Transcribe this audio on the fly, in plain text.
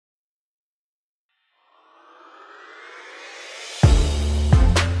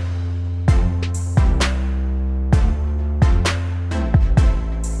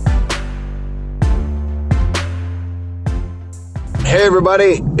Hey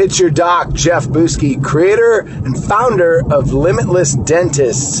everybody, it's your doc, Jeff Buski, creator and founder of Limitless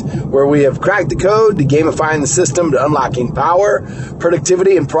Dentists, where we have cracked the code to gamifying the system to unlocking power,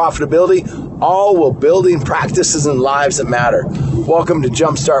 productivity, and profitability, all while building practices and lives that matter. Welcome to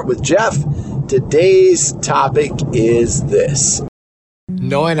Jumpstart with Jeff. Today's topic is this.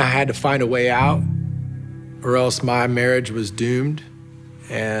 Knowing I had to find a way out or else my marriage was doomed,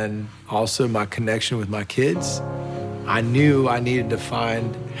 and also my connection with my kids, I knew I needed to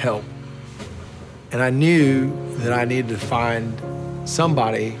find help. And I knew that I needed to find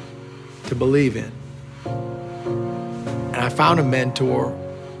somebody to believe in. And I found a mentor,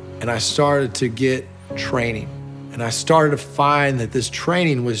 and I started to get training. And I started to find that this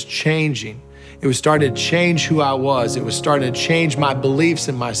training was changing. It was starting to change who I was. It was starting to change my beliefs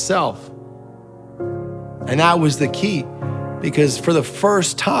in myself. And that was the key, because for the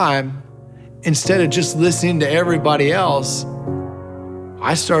first time, instead of just listening to everybody else,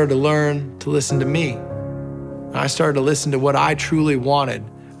 I started to learn to listen to me. I started to listen to what I truly wanted.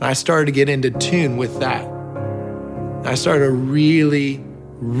 And I started to get into tune with that. I started to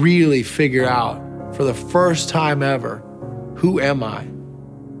really figure out, for the first time ever, who am I?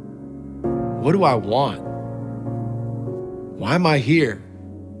 What do I want? Why am I here?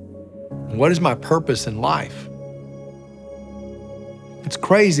 What is my purpose in life? It's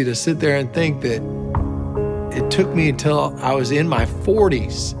crazy to sit there and think that it took me until I was in my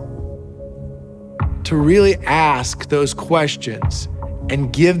 40s to really ask those questions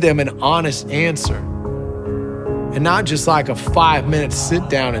and give them an honest answer. And not just like a 5-minute sit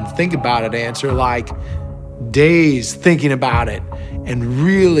down and think about it answer, like days thinking about it and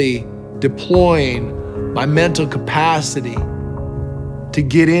really deploying my mental capacity to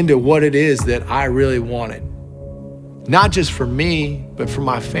get into what it is that I really wanted. Not just for me, but for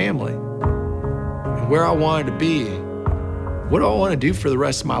my family, and where I wanted to be. What do I want to do for the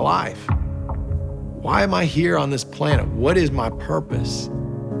rest of my life? Why am I here on this planet? What is my purpose?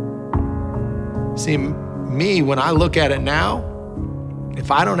 See, me, when I look at it now,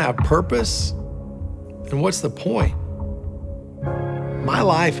 if I don't have purpose, then what's the point? My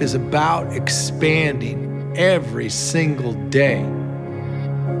life is about expanding every single day.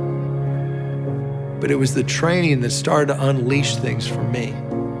 But it was the training that started to unleash things for me.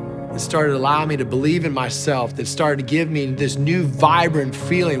 It started to allow me to believe in myself, that started to give me this new vibrant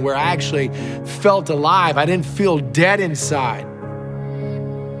feeling where I actually felt alive. I didn't feel dead inside.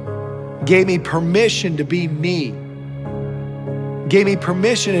 Gave me permission to be me. Gave me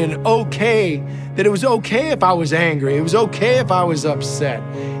permission and that it was okay if I was angry. It was okay if I was upset.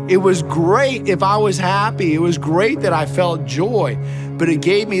 It was great if I was happy. It was great that I felt joy. But it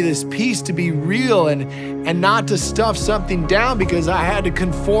gave me this peace to be real and not to stuff something down because I had to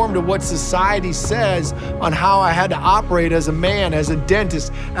conform to what society says on how I had to operate as a man, as a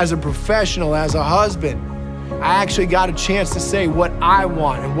dentist, as a professional, as a husband. I actually got a chance to say what I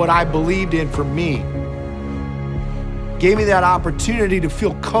want and what I believed in for me. Gave me that opportunity to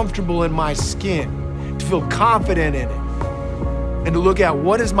feel comfortable in my skin, to feel confident in it, and to look at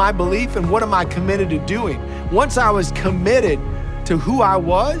what is my belief and what am I committed to doing. Once I was committed to who I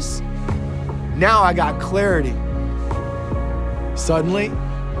was, now I got clarity. Suddenly,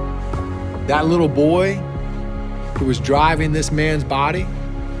 that little boy who was driving this man's body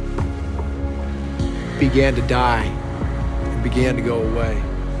began to die and began to go away.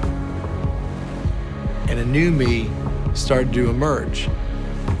 And a new me started to emerge.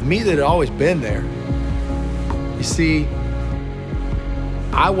 The me that had always been there. You see,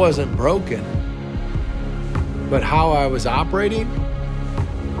 I wasn't broken, but how I was operating,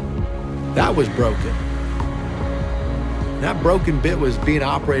 that was broken. And that broken bit was being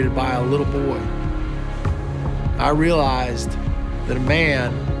operated by a little boy. I realized that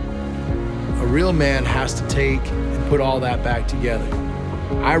a real man has to take and put all that back together.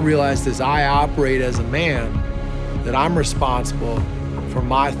 I realized as I operate as a man that I'm responsible for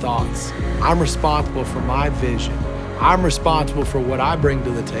my thoughts. I'm responsible for my vision. I'm responsible for what I bring to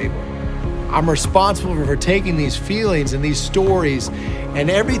the table. I'm responsible for taking these feelings and these stories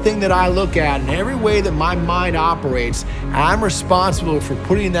and everything that I look at and every way that my mind operates, and I'm responsible for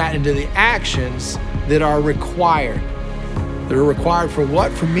putting that into the actions that are required. That are required for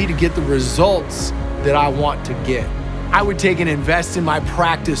what? For me to get the results that I want to get. I would take and invest in my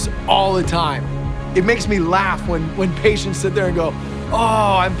practice all the time. It makes me laugh when patients sit there and go,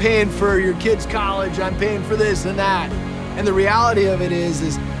 oh, I'm paying for your kid's college, I'm paying for this and that. And the reality of it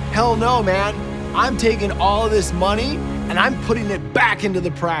is hell no, man. I'm taking all of this money and I'm putting it back into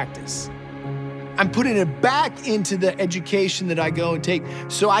the practice. I'm putting it back into the education that I go and take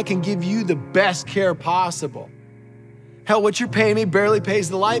so I can give you the best care possible. Hell, what you're paying me barely pays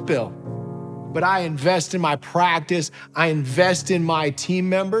the light bill. But I invest in my practice. I invest in my team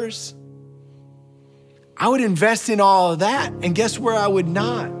members. I would invest in all of that. And guess where I would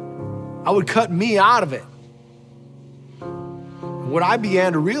not? I would cut me out of it. What I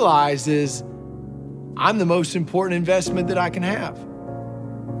began to realize is I'm the most important investment that I can have.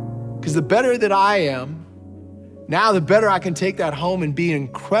 Because the better that I am, now the better I can take that home and be an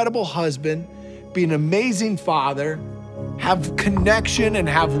incredible husband, be an amazing father, have connection and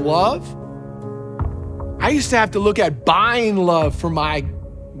have love. I used to have to look at buying love for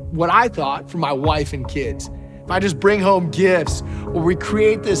what I thought for my wife and kids. If I just bring home gifts or we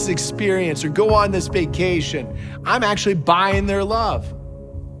create this experience or go on this vacation, I'm actually buying their love.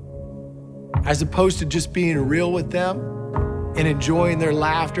 As opposed to just being real with them and enjoying their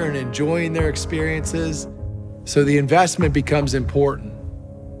laughter and enjoying their experiences. So the investment becomes important.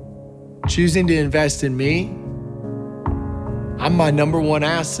 Choosing to invest in me, I'm my number one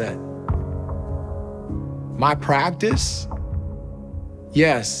asset. My practice,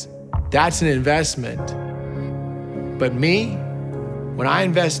 yes, that's an investment. But me, when I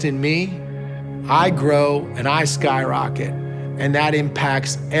invest in me, I grow and I skyrocket. And that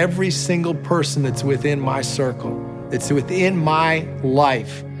impacts every single person that's within my circle, that's within my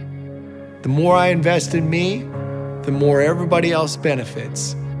life. The more I invest in me, the more everybody else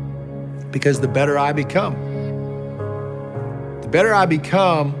benefits. Because the better I become. The better I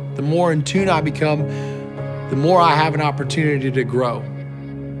become, the more in tune I become, the more I have an opportunity to grow.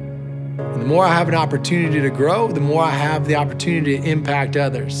 And the more I have an opportunity to grow, the more I have the opportunity to impact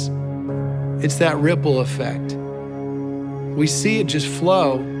others. It's that ripple effect. We see it just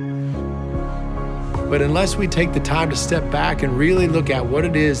flow, but unless we take the time to step back and really look at what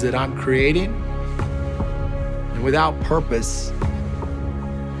it is that I'm creating, and without purpose,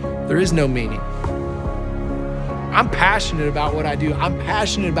 there is no meaning. I'm passionate about what I do. I'm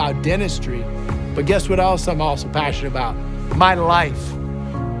passionate about dentistry, but guess what else I'm also passionate about? My life.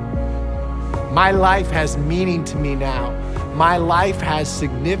 My life has meaning to me now. My life has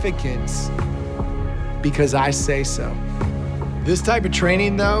significance because I say so. This type of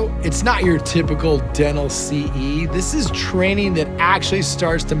training though, it's not your typical dental CE. This is training that actually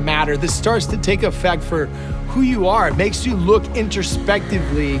starts to matter. This starts to take effect for who you are. It makes you look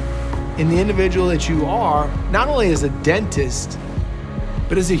introspectively in the individual that you are, not only as a dentist,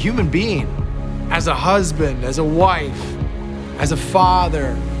 but as a human being, as a husband, as a wife, as a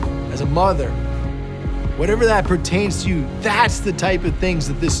father, as a mother. Whatever that pertains to you, that's the type of things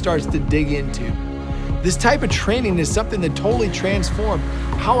that this starts to dig into. This type of training is something that totally transformed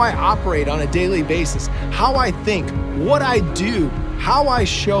how I operate on a daily basis, how I think, what I do, how I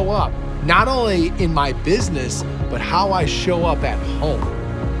show up, not only in my business, but how I show up at home.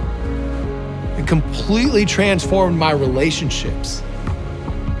 It completely transformed my relationships.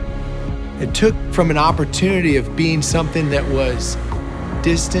 It took from an opportunity of being something that was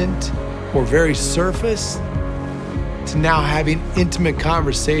distant or very surface to now having intimate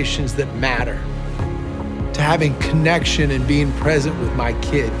conversations that matter. To having connection and being present with my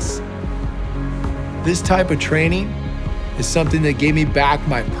kids. This type of training is something that gave me back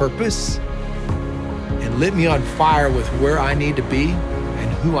my purpose and lit me on fire with where I need to be and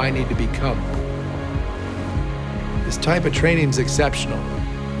who I need to become. This type of training is exceptional.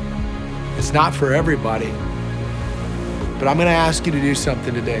 It's not for everybody, but I'm gonna ask you to do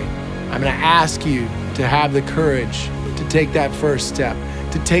something today. I'm gonna ask you to have the courage to take that first step,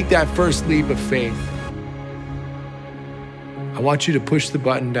 to take that first leap of faith. I want you to push the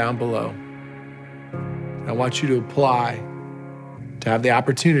button down below. I want you to apply to have the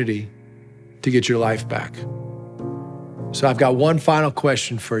opportunity to get your life back. So I've got one final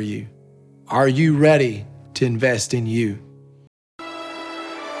question for you. Are you ready to invest in you?